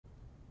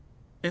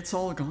It's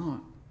all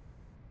gone.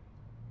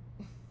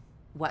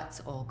 What's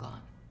all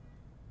gone?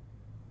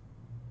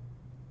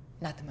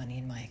 Not the money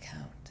in my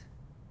account.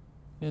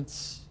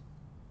 It's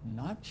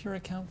not your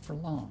account for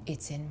long.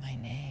 It's in my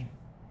name.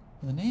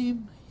 The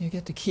name you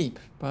get to keep,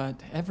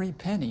 but every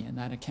penny in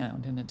that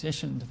account, in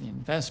addition to the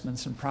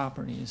investments and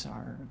properties,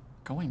 are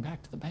going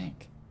back to the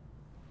bank.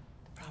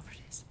 The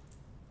properties.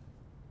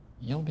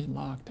 You'll be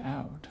locked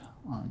out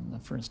on the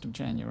 1st of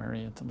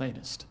January at the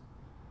latest.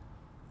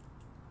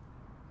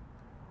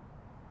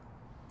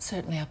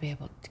 Certainly I'll be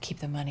able to keep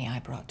the money I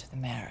brought to the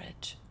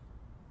marriage.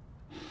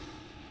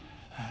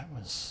 That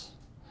was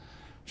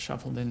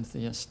shuffled into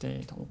the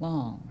estate a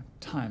long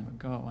time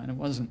ago, and it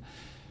wasn't,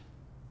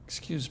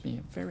 excuse me,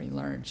 a very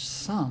large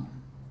sum.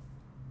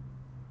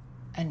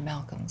 And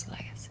Malcolm's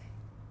legacy.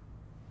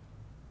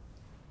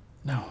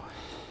 No.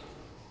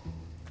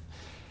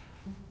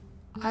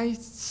 I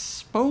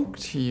spoke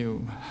to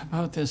you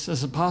about this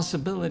as a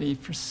possibility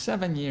for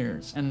 7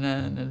 years, and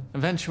then an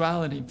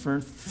eventuality for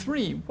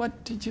 3.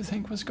 What did you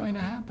think was going to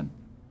happen?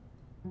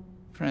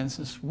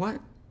 Francis, what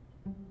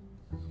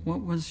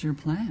was your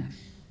plan?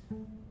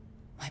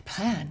 My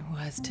plan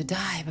was to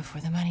die before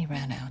the money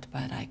ran out,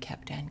 but I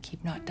kept and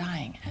keep not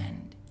dying,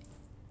 and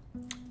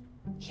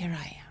here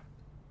I am.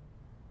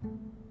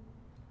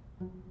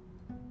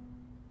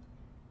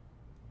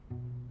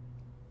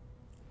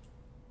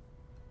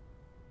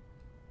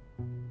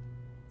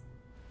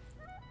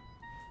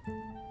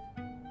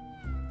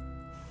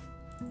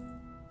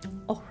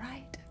 All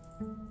right.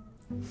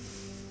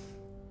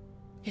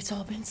 It's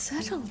all been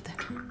settled.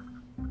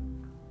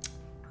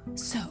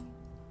 So,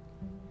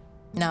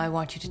 now I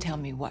want you to tell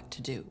me what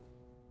to do.